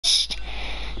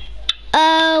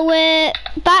We're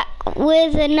back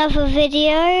with another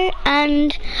video,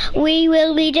 and we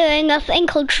will be doing a thing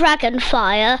called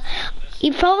Dragonfire.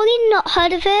 You've probably not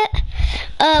heard of it.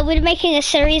 We're making a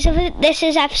series of it. This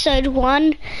is episode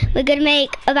 1. We're going to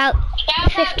make about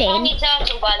 15. Shout out Tiny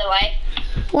Turtle, by the way.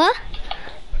 What?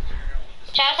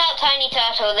 Shout out Tiny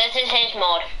Turtle, this is his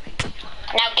mod.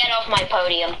 Now get off my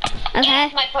podium. Okay. Get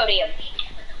off my podium.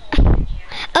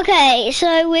 Okay,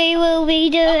 so we will be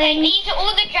doing... Okay, these are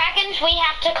all the dragons we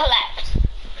have to collect.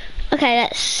 Okay,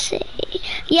 let's see.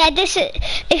 Yeah, this is...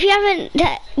 If you haven't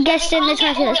guessed in the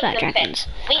title, it's about dragons.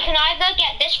 We can either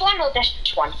get this one or this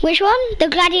one. Which one? The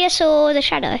Gladius or the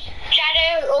Shadow?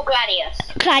 Shadow or Gladius?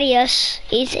 Gladius.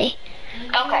 Easy.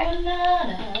 Okay.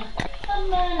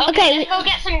 Okay, Let's go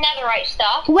get some netherite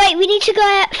stuff. Wait, we need to go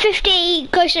at 50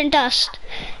 ghost and dust.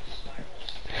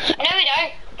 No, we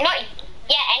don't. Not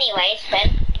yet, anyways,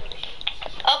 then.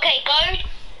 Okay, go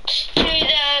to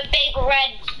the big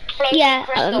red floating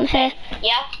crystal thing.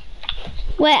 Yeah?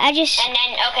 Wait, I just... And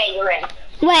then, okay, you're in.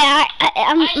 Wait, I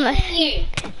see you.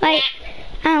 Wait,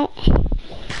 ow.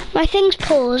 My thing's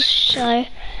paused, so...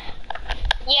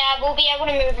 Yeah, we'll be able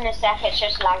to move in a sec, it's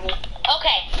just laggy.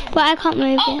 Okay. But I can't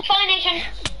move Oh, yet. Fire Nation!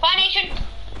 Fire Nation!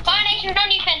 Fire Nation,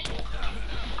 don't you, Finn?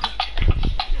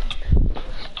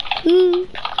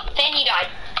 Finn, you died.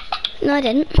 No, I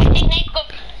didn't. I think they've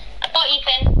got you,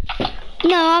 Finn.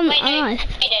 No, I'm Wait, no, alive.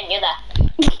 you didn't, you're there.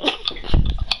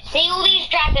 See all these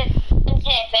dragons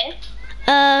here, Finn?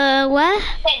 Where?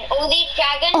 Finn, all these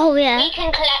dragons, Oh, yeah. we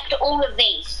can collect all of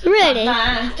these. Really?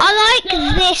 I like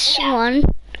this one.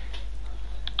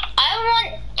 I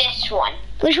want this one.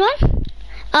 Which one?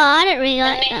 Oh, I don't really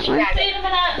like that one.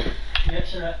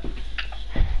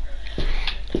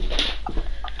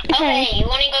 Okay, you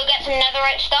want to go get some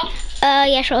netherite stuff?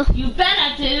 Yeah, sure. You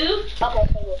better do. Okay.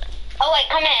 Oh wait,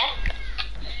 come here.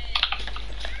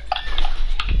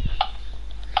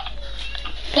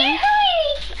 Okay.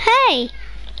 Hey!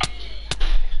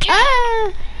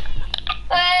 Ah!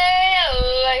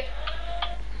 Hey,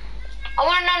 I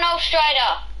want to know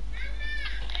Strider.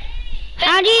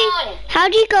 How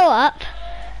do you go up?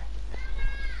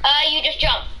 You just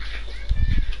jump.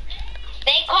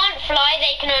 They can't fly,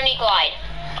 they can only glide.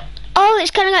 Oh,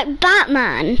 it's kind of like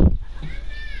Batman.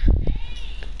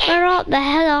 Where the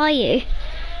hell are you?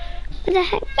 What the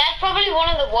heck? That's probably one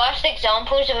of the worst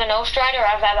examples of an Strider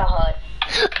I've ever heard.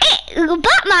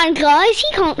 Batman, guys,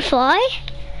 he can't fly.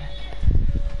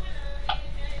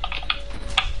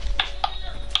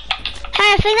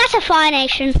 Hey, I think that's a Fire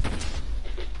Nation.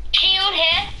 Shield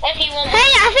here, if you want Hey,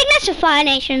 one. I think that's a Fire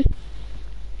Nation.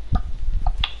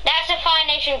 That's a Fire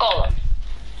Nation golem.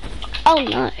 Oh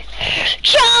no.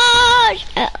 Charge!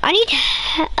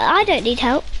 I don't need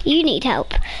help. You need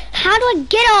help. How do I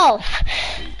get off?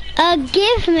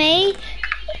 Give me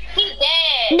He's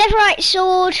dead. netherite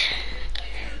sword.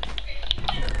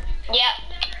 Yep.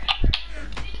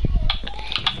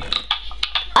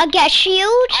 I get a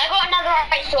shield. I got another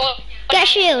right sword. Get a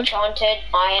shield. Enchanted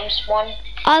iron's one.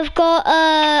 I've got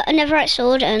a netherite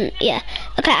sword and yeah.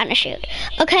 Okay, and a shield.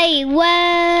 Okay,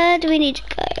 where do we need to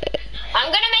go? I'm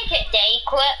gonna make it day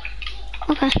clip.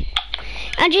 Okay.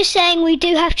 I'm just saying we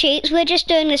do have cheats. We're just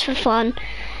doing this for fun.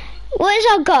 What is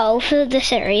our goal for the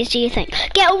series, do you think?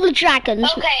 Get all the dragons,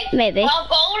 Okay. maybe. Our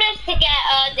goal is to get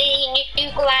the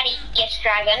new Gladius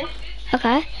dragon.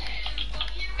 Okay.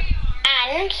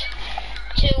 And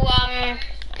to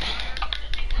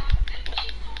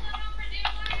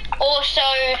also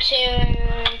to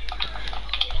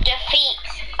defeat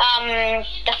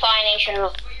the Fire Nation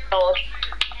Lord.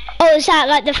 Oh, is that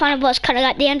like the final boss, kind of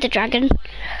like the Ender Dragon?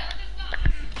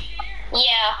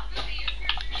 Yeah.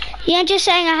 Yeah, just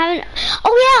saying I haven't...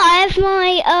 Oh yeah, I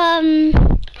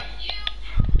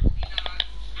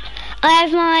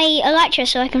have my Elytra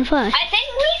so I can fly. I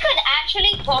think we could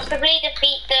actually possibly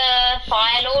defeat the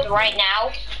Fire Lord right now.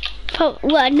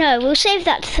 Well, no, we'll save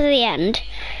that to the end.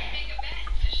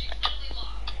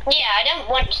 Yeah, I don't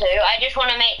want to. I just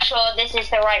want to make sure this is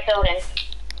the right building.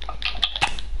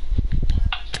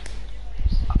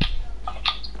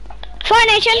 Fire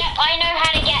Nation! Yeah, I know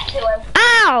how to get to him.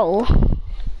 Ow!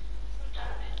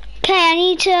 Okay, I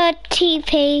need to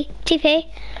TP.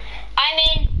 I'm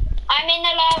in the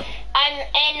lab. I'm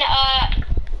in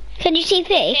Can you TP?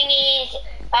 thingy's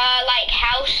like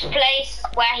house place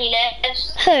where he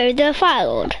lives. Who? The Fire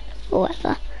Lord? Or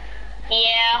whatever.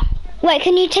 Yeah. Wait,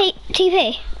 can you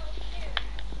TP?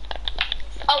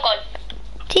 Oh god.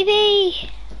 TP!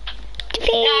 No,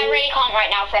 I really can't right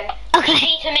now, Finn. Okay.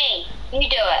 TP to me. You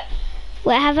do it.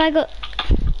 Where have I got?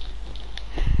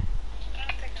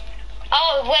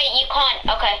 Oh wait, you can't.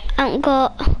 Okay.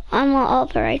 I'm not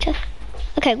operator.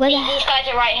 Okay, where These guys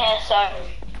are right here,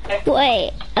 so...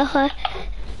 Wait, okay.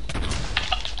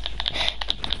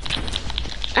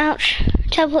 Ouch.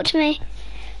 Teleport to me.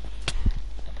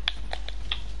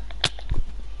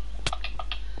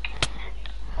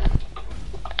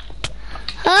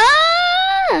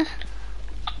 Ah!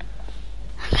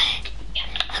 Okay.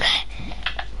 Okay.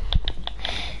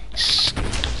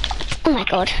 Oh my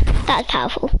god, that's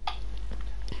powerful.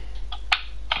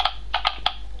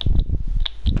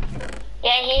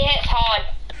 Yeah, he hits hard.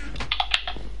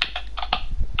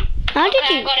 How did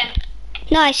Okay, you? I got him.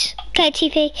 Nice. Okay,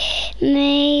 TP.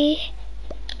 Me.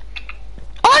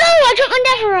 Oh no, I dropped my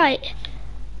netherite.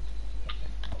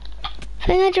 I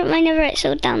think I dropped my netherite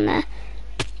sword down there.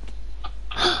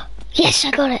 Yes,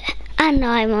 I got it. And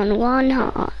I'm on 1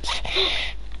 heart.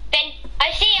 Ben,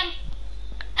 I see him.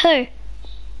 Who?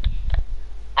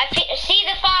 I see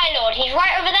the Fire Lord. He's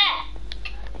right over there.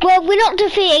 Well, we're not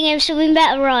defeating him, so we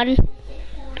better run.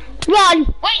 Run!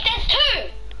 Wait, there's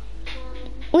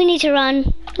 2. We need to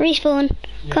run. Respawn.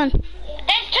 Come on.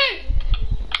 There's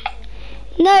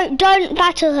 2. No, don't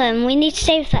battle him. We need to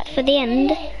save that for the end.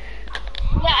 Yeah,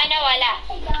 I know, I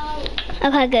left.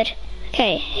 Okay, good.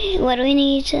 Okay, what do we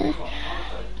need to...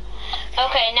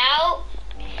 Okay, now,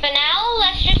 for now,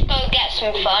 let's just go get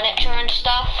some furniture and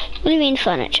stuff. What do you mean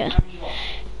furniture?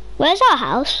 Where's our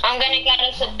house? I'm gonna get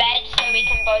us a bed so we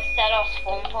can both set our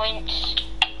spawn points.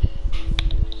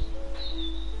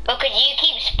 Because you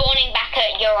keep spawning back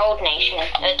at your old nation,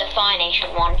 at the Fire Nation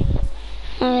one.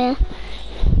 Oh yeah.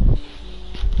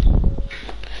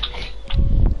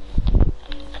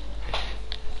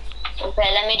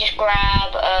 Okay, let me just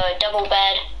grab a double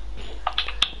bed.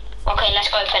 Okay, let's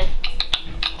go, Finn.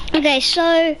 Okay,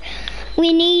 so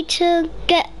we need to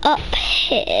get up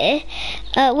here.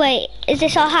 Wait, is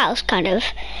this our house, kind of?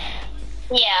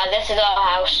 Yeah, this is our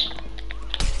house.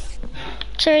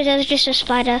 Sorry, there's just a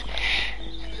spider.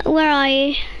 Where are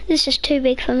you? This is too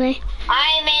big for me.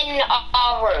 I'm in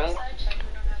our room.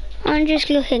 I'm just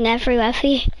looking everywhere for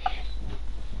you.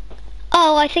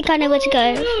 Oh, I think I know where to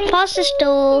go. Past this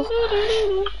door.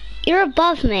 You're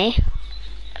above me.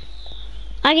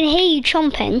 I can hear you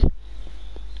chomping.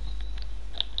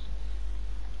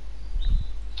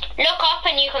 Look up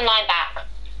and you can lie back.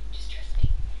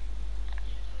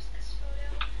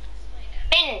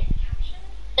 Finn,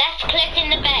 left click in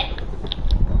the bed.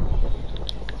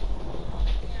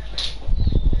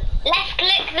 Left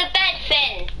click the bed,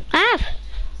 Finn. I have.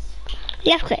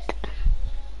 Left click.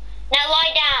 Now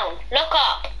lie down. Look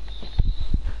up.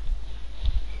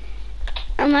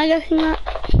 Am I looking up?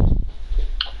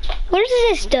 What does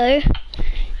this do?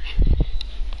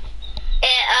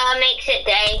 It makes it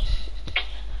day.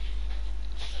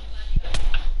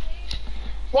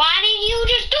 Why did you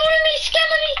just do to me,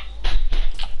 Skeleton?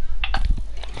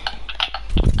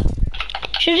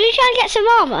 Should we try and get some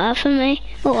armor for me?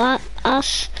 Or what?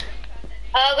 Us?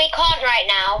 We can't right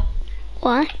now.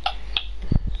 Why?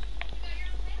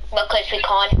 Because we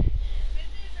can't.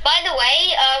 By the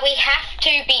way, we have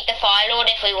to beat the Fire Lord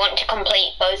if we want to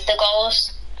complete both the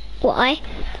goals. Why?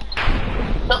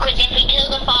 Because if we kill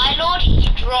the Fire Lord, he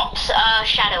drops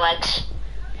shadow eggs.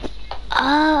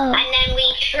 Oh. And then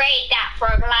we trade that for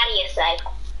a gladius egg.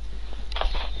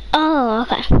 Oh,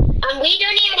 okay. And we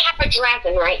don't even have a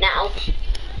dragon right now.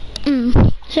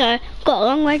 So, got a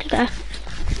long way to go.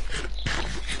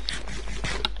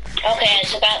 Okay,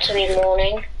 it's about to be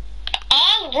morning.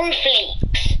 Our roof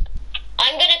leaks.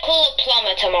 I'm gonna call a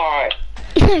plumber tomorrow.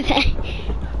 Okay.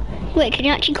 Wait, can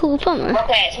you actually call a plumber?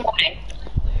 Okay, it's morning.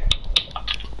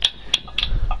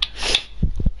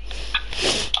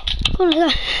 Oh my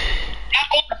god. I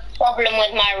have a problem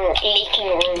with my leaking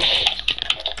roof.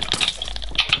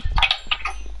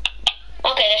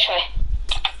 Okay, this way.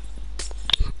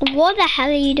 What the hell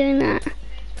are you doing that?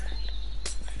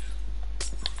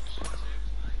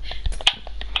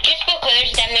 Just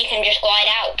because then we can just glide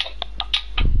out.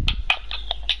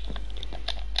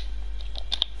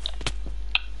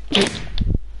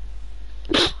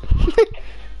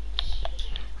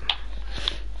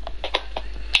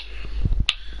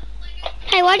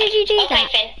 Hey, why did you do Okay,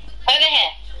 that? Finn. Over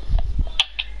here.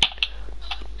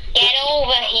 Get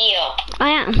over here. I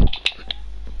am.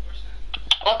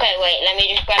 Okay, wait, let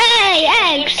me just grab Hey,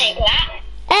 You eggs! take that.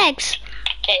 Eggs!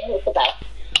 Okay, here's the bell.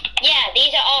 Yeah,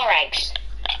 these are our eggs.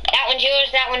 That one's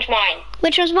yours, that one's mine.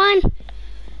 Which one's mine?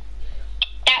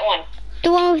 That one.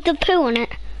 The one with the poo on it.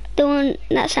 The one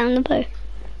that's on the poo.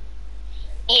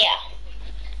 Yeah.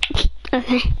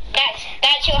 Okay.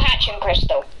 That's your hatching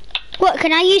crystal. What,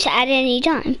 can I use it at any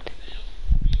time?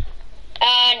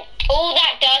 All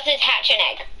that does is hatch an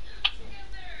egg.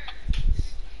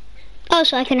 Oh,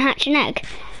 so I can hatch an egg.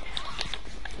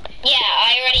 Yeah,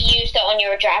 I already used it on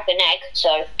your dragon egg,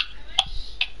 so.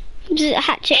 Does it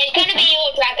hatch it? It's gonna be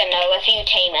your dragon though if you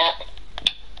tame it.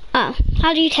 Oh,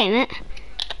 how do you tame it?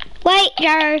 Wait,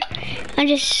 Jaro.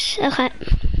 Okay.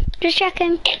 Just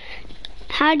checking.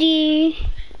 How do you...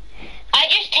 I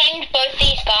just tamed both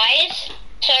these guys,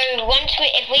 so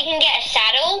if we can get a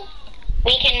saddle,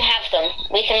 we can have them.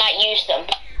 We can like use them.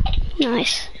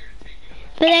 Nice.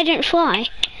 But they don't fly.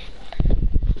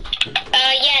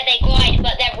 Yeah, they glide,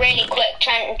 but they're really quick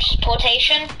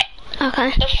transportation.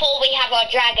 Okay. Before we have our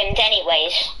dragons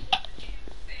anyways.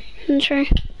 True.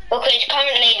 Because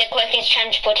currently the quickest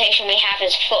transportation we have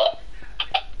is foot.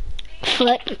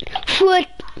 Foot.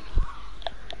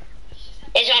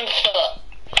 Is on foot.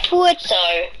 Foot. So,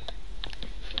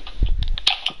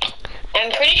 I'm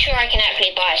pretty sure I can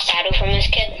actually buy a saddle from this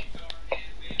kid.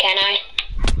 Can I?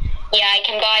 Yeah, I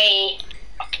can buy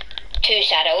 2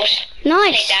 saddles.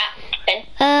 Nice. Take that, then.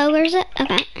 Where is it?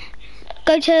 Okay.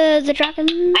 Go to the dragon.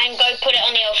 And go put it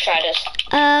on the Outriders.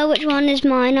 Which one is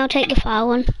mine? I'll take the fire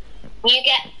one. I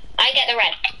get the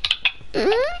red.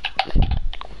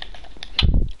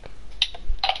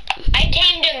 I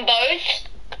tamed them both.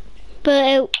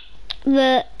 But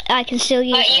I can still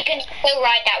use But you it. can still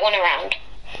ride that one around.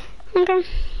 Okay.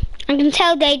 I can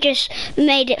tell they just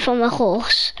made it from a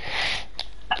horse.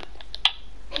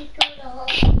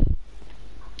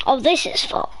 Oh, this is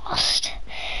fast.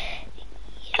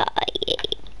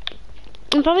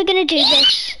 I'm probably gonna do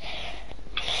this.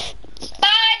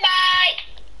 Bye bye.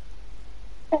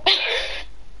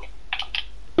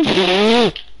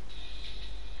 I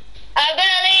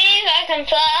believe I can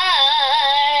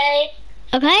fly.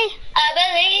 Okay. I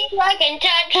believe I can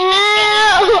touch the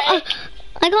Oh,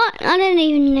 sky. I don't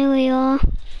even know where you are.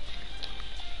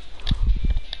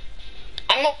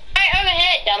 I'm right over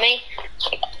here, dummy.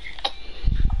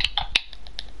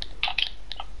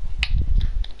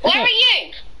 Where Okay. are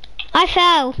you? I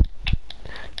fell.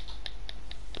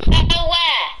 Where?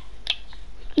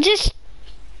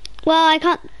 Well, I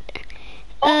can't.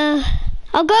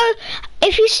 I'll go.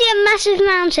 If you see a massive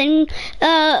mountain,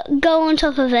 go on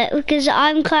top of it because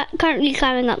I'm currently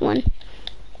climbing up one.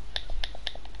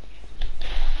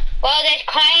 Well, there's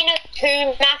kind of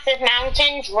 2 massive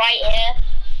mountains right here.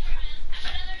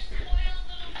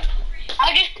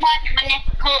 I'll just climb one if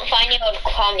I can't find you, I'll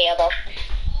climb the other.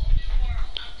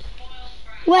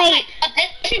 Wait. Oh,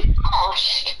 this is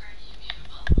fast.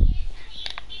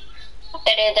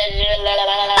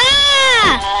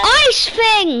 Ah! Ice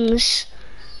things!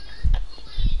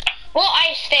 What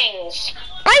ice things?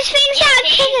 Ice things Yeah, that are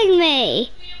see? killing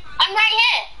me! I'm right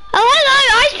here. Oh, hello!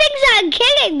 Ice things that are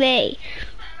killing me!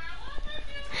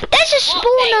 There's a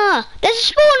spawner! There's a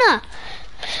spawner!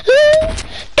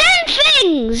 Damn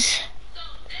things!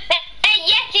 They're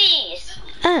yetis.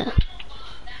 Oh.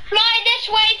 Fly this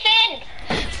way, Finn.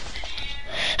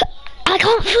 I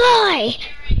can't fly!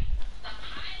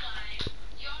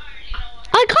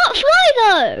 I can't fly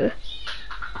though!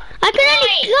 I can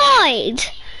only glide!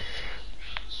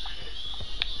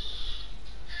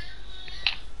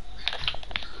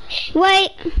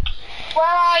 Wait, Where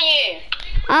are you?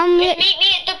 I'm Just meet me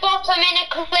at the bottom in a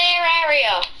clear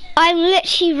area. I'm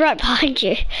literally right behind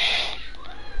you.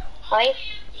 Hi.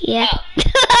 Yeah.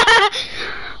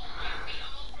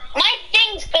 My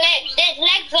thing's glitched. His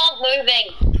legs aren't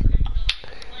moving.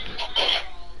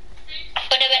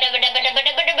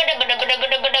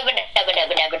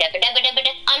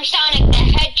 I'm Sonic the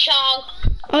Hedgehog.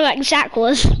 Oh, like Zach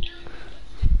was.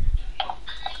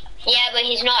 Yeah, but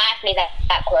he's not actually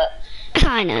that quick.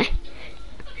 I know.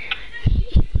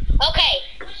 Okay.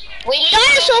 We need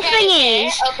Dinosaur to go thing here,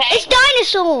 is. okay? It's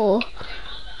dinosaur.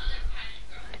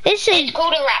 It's It's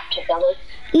called a raptor, dummy.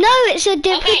 no, it's a Okay.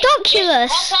 diplodocus.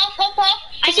 Hop off.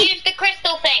 I use the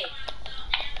crystal thing.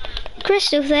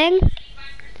 Crystal thing.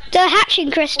 The hatching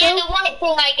crystal. Yeah, the white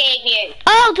thing I gave you.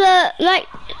 Oh,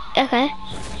 okay.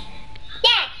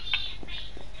 Yeah.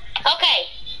 Okay.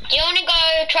 Do you want to go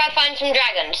try to find some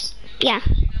dragons? Yeah.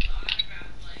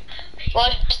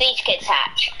 Watch these kids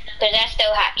hatch, because they're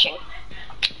still hatching.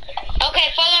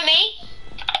 Okay, follow me.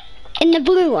 In the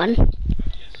blue one.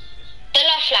 The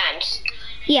lush lands.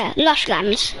 Yeah, lush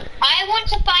lands. I want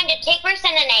to find a tigress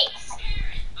and an ace.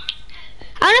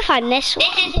 I want to find this one.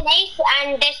 This is an ace,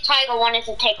 and this tiger one is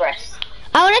a tigress.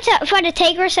 I want to find a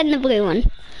tigress and the blue one.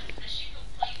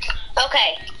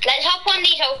 Okay, let's hop on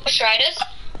these Outriders.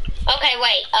 Okay,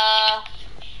 wait.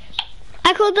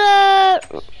 I call the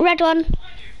red one.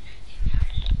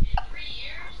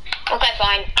 Okay,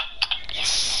 fine.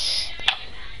 Yes.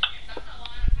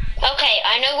 Okay,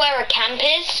 I know where a camp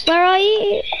is. Where are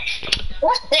you?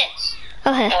 What's this?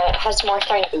 Okay. It has more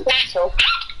strength than so.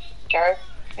 Sure.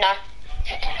 No.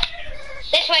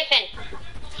 This way, Finn.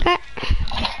 Okay.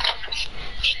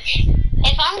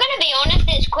 If I'm gonna be honest,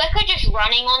 it's quicker just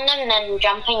running on them than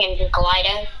jumping and just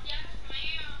gliding.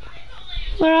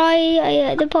 Where are you? Are you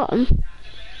at the bottom?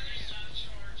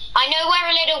 I know where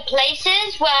a little place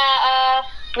is where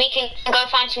we can go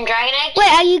find some dragon eggs.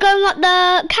 Wait, are you going up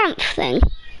the camp thing?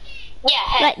 Yeah,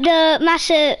 here. Like the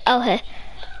massive... Oh, here.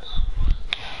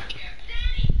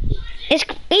 It's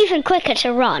even quicker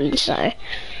to run, so...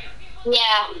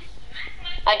 Yeah.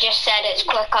 I just said it's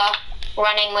quicker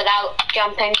running without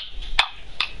jumping.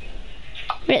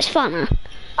 But it's funner.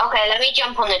 Okay, let me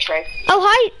jump on the tree. Oh,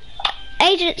 hi.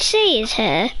 Agent C is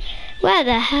here. Where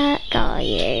the heck are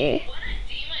you?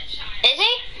 Is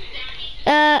he?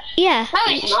 Yeah. No,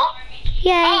 he's not.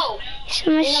 Yeah. Oh. He's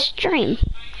on my stream.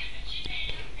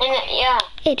 Yeah.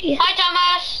 Idiot. Hi,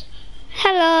 Thomas.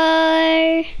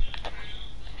 Hello.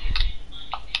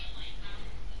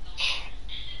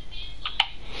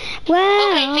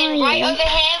 Where Okay, are Finn, you? right over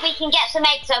here, we can get some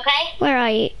eggs, okay? Where are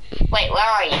you? Wait, where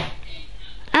are you?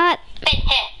 I'm at... Finn,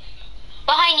 here.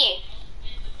 Behind you.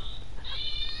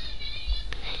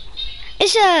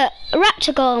 It's a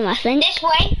raptor golem, I think. This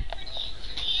way.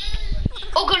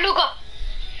 Ooga looga.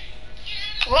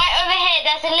 Right over here,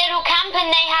 there's a little camp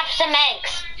and they have some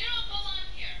eggs.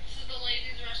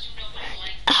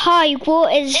 Hi,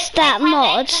 what is This that place has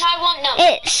mod? eggs and I want them.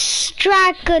 It's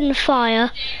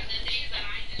Dragonfire.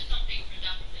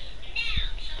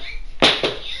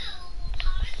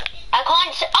 I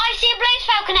can't see. I see a blaze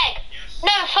falcon egg.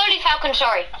 No, foley falcon,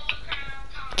 sorry.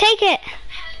 Take it.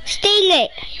 Steal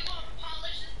it.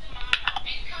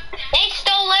 They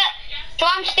stole it, so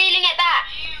I'm stealing it back.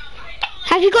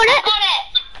 Have you got I it? got it.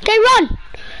 Go run.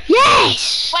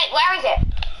 Yes. Wait, where is it?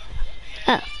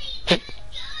 Oh.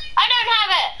 I don't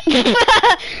have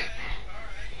it.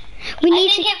 We I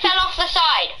need think to... it fell off the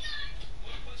side.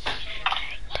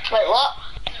 Wait, what?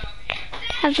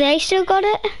 Have they still got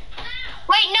it?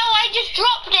 Wait, no, I just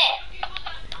dropped it.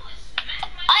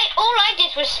 All I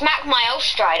did was smack my old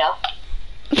strider.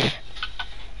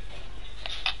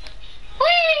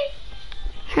 Whee!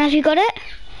 Have you got it?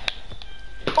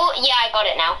 Oh, yeah, I got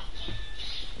it now.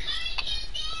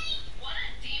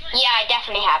 Yeah, I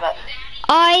definitely have it.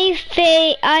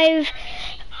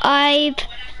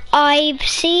 I've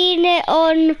seen it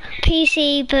on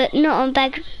PC, but not on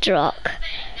bedrock.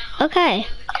 Okay.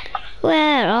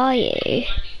 Where are you?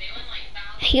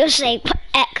 You're saying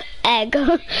egg.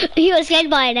 You got scared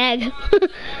by an egg.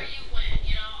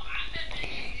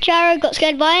 Jared got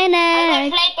scared by an I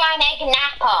egg. got played by an egg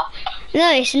napper.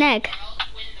 No, it's an egg.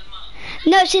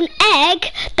 No, it's an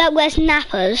egg that wears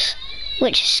nappers,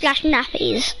 which is slash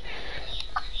nappies.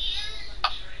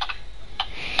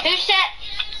 Who said?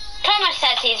 Thomas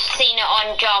says he's seen it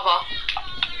on Java.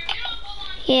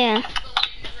 Yeah.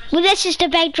 Well, this is the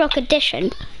bedrock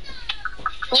edition.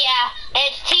 Yeah,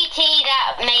 it's TT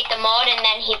that made the mod and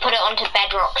then he put it onto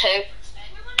bedrock too.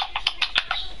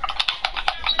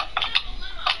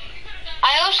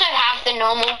 I also have the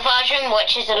normal version,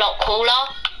 which is a lot cooler.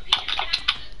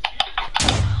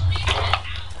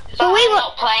 But I'm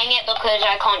not playing it because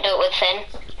I can't do it with Finn.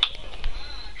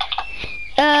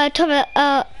 Thomas,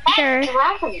 sure.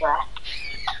 Dragon breath.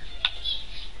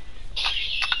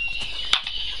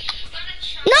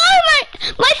 No,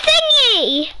 my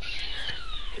thingy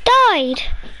died.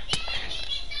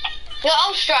 Your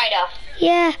old strider.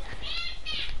 Yeah.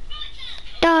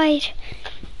 Died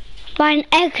by an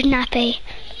egg nappy.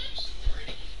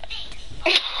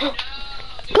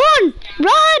 Go on,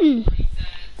 run!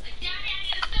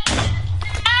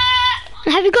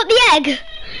 Have you got the egg?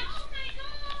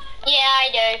 Yeah, I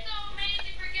do.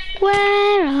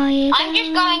 Where are you? I'm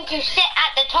just going to sit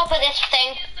at the top of this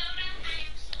thing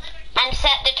and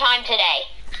set the time today.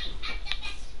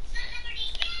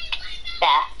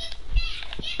 There.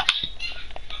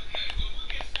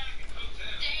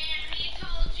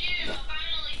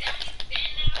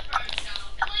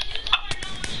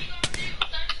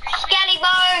 Skelly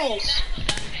bones!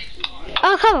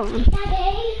 Oh, come on.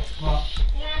 What?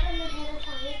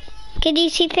 Can you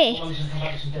TP? Well, we can come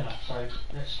back to some dinner, so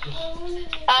let's just...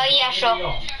 Oh, yeah, sure.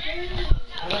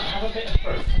 Have a bit of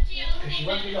fruit, because she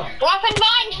won't be long. Drop and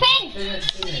bind, Finn!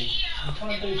 Do me. I'm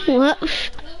trying to do... What?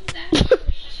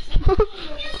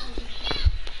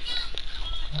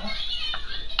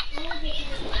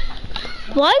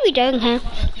 What are we doing here?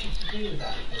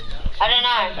 I don't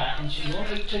know. Back and she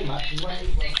won't eat too much, she won't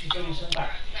eat well, she's bringing some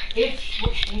back. If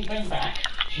what she can bring back,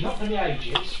 she's not for the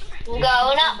ages. Going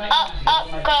up,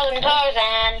 going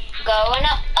Tarzan. Going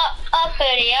up,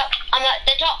 pretty up. I'm at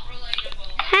the top.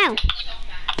 How?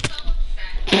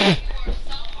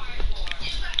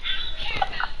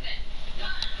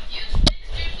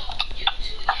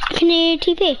 you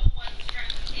TP?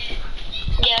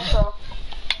 Yeah, sure.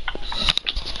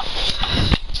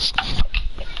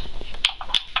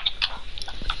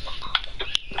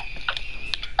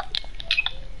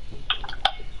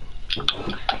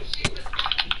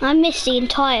 I missed the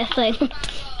entire thing.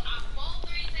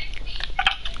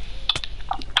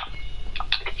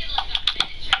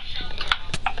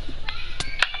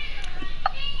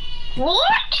 What?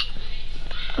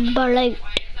 Bloat.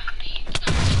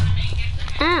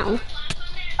 Ow.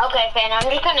 Okay, Finn, I'm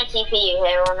just gonna TP you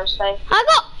here, honestly. I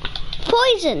got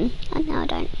poison. Oh, no, I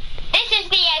don't. This is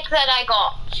the egg that I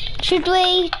got. Should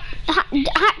we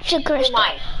hatch a crystal?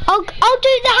 Mine. I'll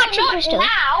do the hatching Not crystal.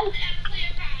 now.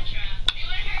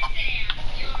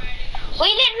 We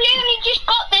literally just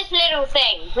got this little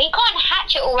thing. We can't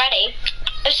hatch it already.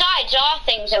 Besides, our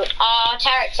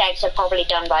Terex eggs are probably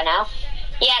done by now.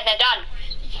 Yeah, they're done.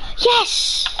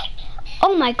 Yes!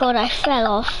 Oh my god, I fell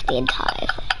off the entire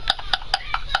thing.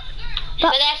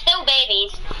 But they're still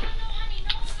babies.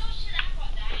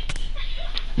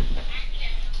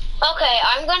 Okay,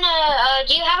 I'm gonna,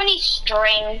 do you have any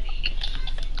string?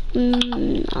 No,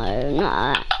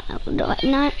 I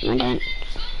don't.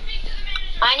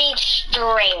 I need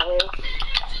string.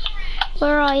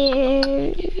 Where are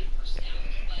you?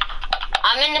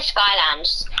 I'm in the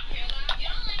Skylands.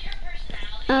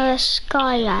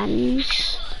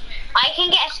 Skylands. I can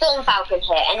get a Storm Falcon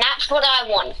here, and that's what I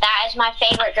want. That is my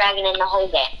favorite dragon in the whole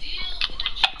game.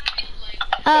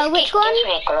 Which one? Gives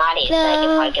me a Gladius, so I can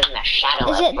probably give him a shadow.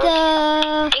 Is it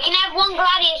the... You can have one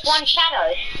Gladius, one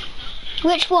shadow.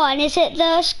 Which one? Is it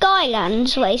the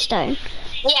Skylands Waystone?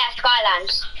 Yeah,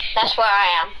 Skylands. That's where I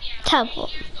am.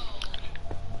 Teleport.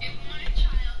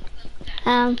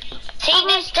 See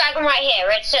this dragon right here?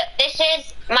 This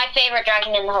is my favorite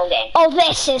dragon in the whole game. Oh,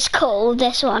 this is cool,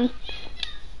 this one.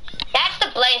 That's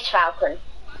the Blaze Falcon.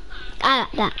 I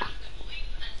like that.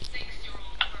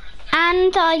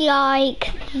 And I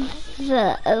like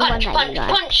the one Punch, that punch, you like.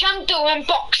 punch. I'm doing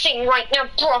boxing right now,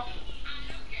 bro.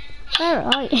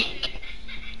 Alright.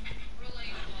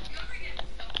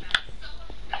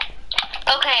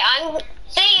 Okay,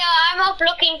 I'm off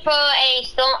looking for a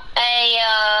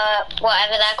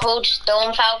whatever they're called,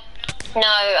 Storm Falcon.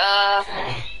 No,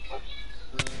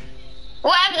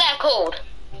 whatever they're called.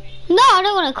 No, I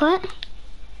don't want to quit.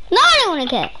 No, I don't want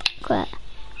to quit.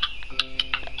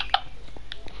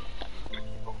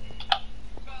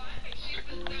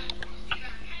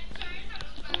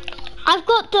 I've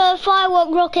got the firework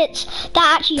rockets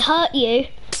that actually hurt you.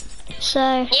 So.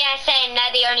 Yeah, saying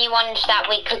they're the only ones that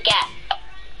we could get.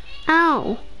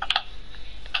 Ow.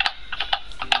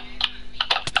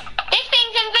 This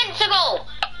thing's invincible.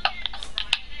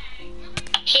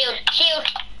 Shield, shield.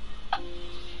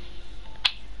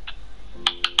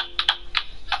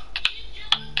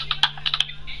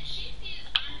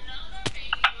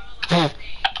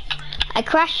 I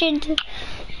crashed into...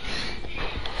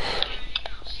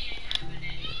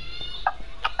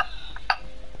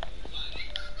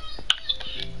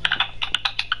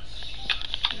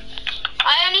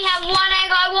 I only have one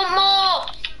egg, I want more.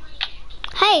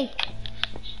 Hey.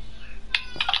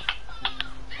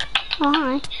 Oh,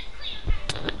 hi.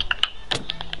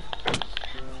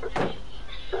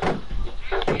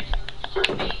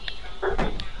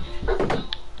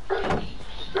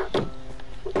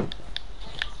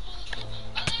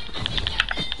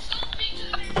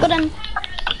 Got him.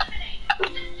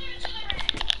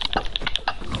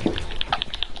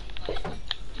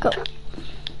 Go.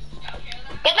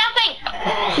 Get that thing.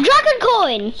 Dragon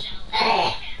coin.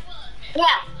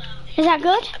 Yeah. Is that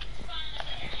good?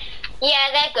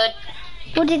 Yeah, they're good.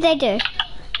 What did they do?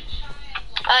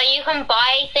 You can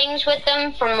buy things with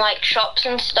them from like shops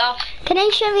and stuff. Can I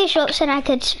show me shops and I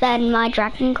could spend my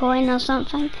dragon coin or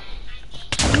something?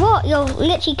 What? You're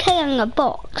literally killing a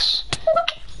box.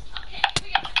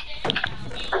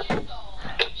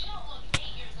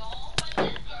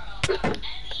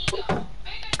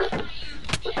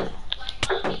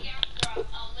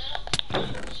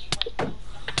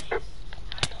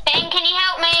 Ben, can you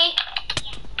help me?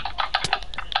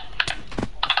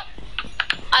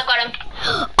 I got him.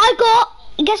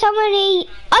 Guess how many?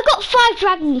 I got 5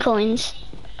 dragon coins.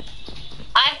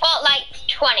 I've got like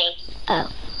 20. Oh.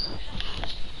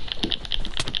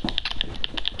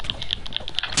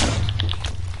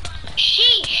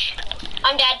 Sheesh.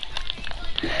 I'm dead.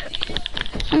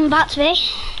 I'm about to be.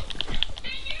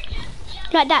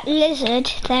 Like that lizard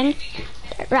thing.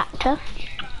 That raptor.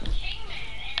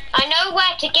 I know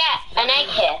where to get an egg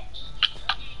here.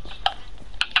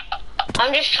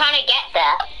 I'm just trying to get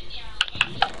there.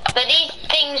 But these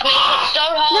things make it so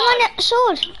hard. No, my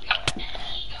sword.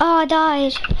 Oh, I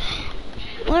died.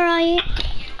 Where are you?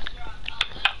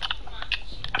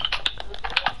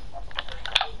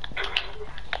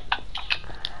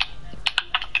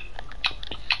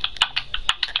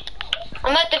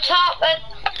 I'm at the top.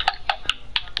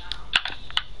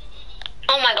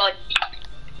 Oh my god.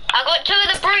 I got 2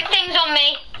 of the brute things on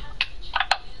me.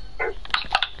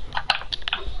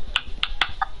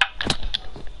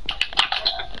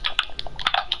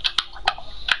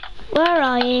 Where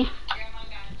are you?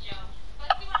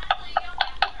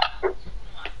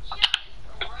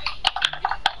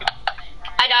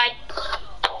 I died.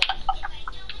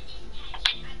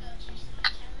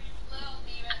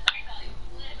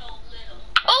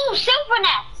 Oh, silver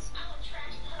nets.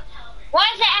 Why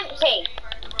is it empty?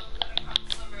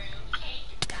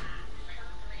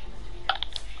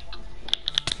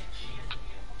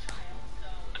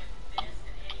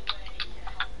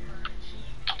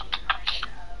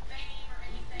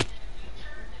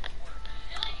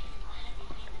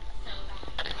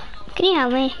 Can you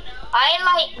help me?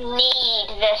 I need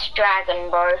this dragon,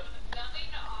 bro.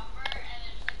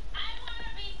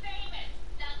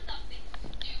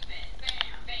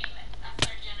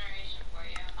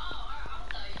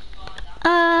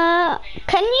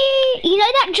 Can you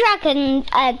know that dragon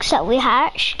eggs that we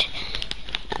hatched?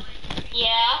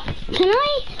 Yeah. Can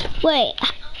I, wait,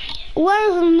 one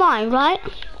of them mine, right?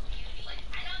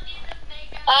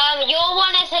 Your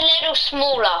one is a little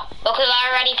smaller because I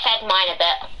already fed mine a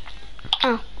bit.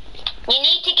 Oh. You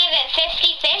need to give it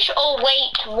 50 fish or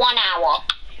wait 1 hour.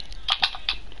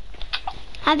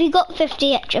 Have you got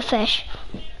 50 extra fish?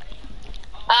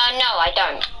 No, I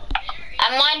don't.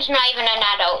 And mine's not even an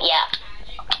adult yet.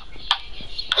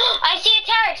 I see a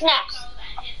T-Rex nest.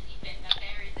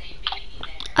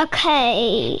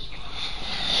 Okay.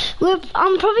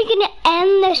 I'm probably going to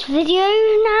end this video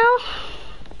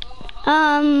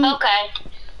now. Okay.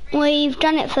 We've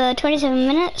done it for 27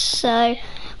 minutes, so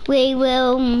we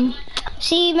will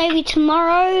see you maybe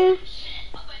tomorrow.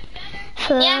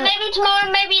 Yeah, maybe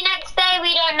tomorrow, maybe next day,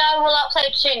 we don't know. We'll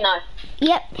upload soon though.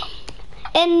 Yep.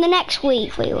 In the next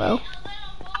week we will.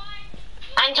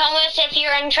 And Thomas, if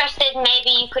you're interested,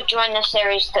 maybe you could join the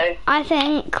series too. I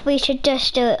think we should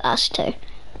just do it us two.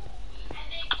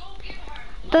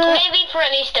 But maybe for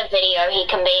at least a video he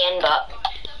can be in, but...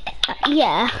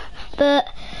 yeah, but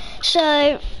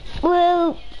so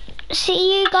we'll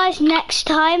see you guys next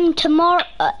time tomorrow,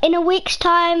 in a week's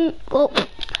time, well,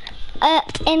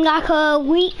 in like a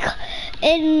week,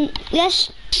 in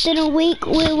less than a week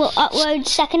we will upload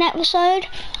second episode.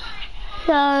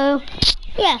 So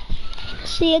yeah,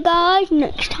 see you guys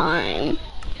next time.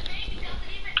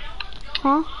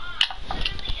 Huh?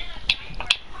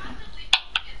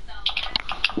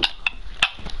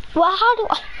 Well, how do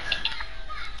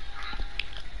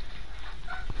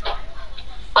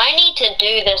I need to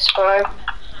do this, bro.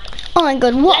 Oh my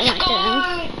god, what Let's am I go.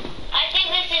 doing? I think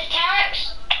this is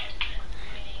T-Rex.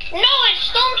 No, it's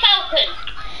Storm Falcon.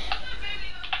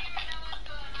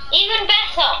 Even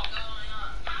better.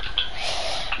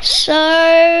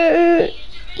 So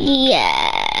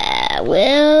yeah,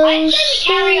 we'll I say we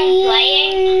carry on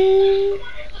playing.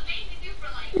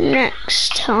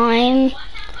 next time.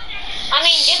 I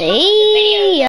mean, just See ya.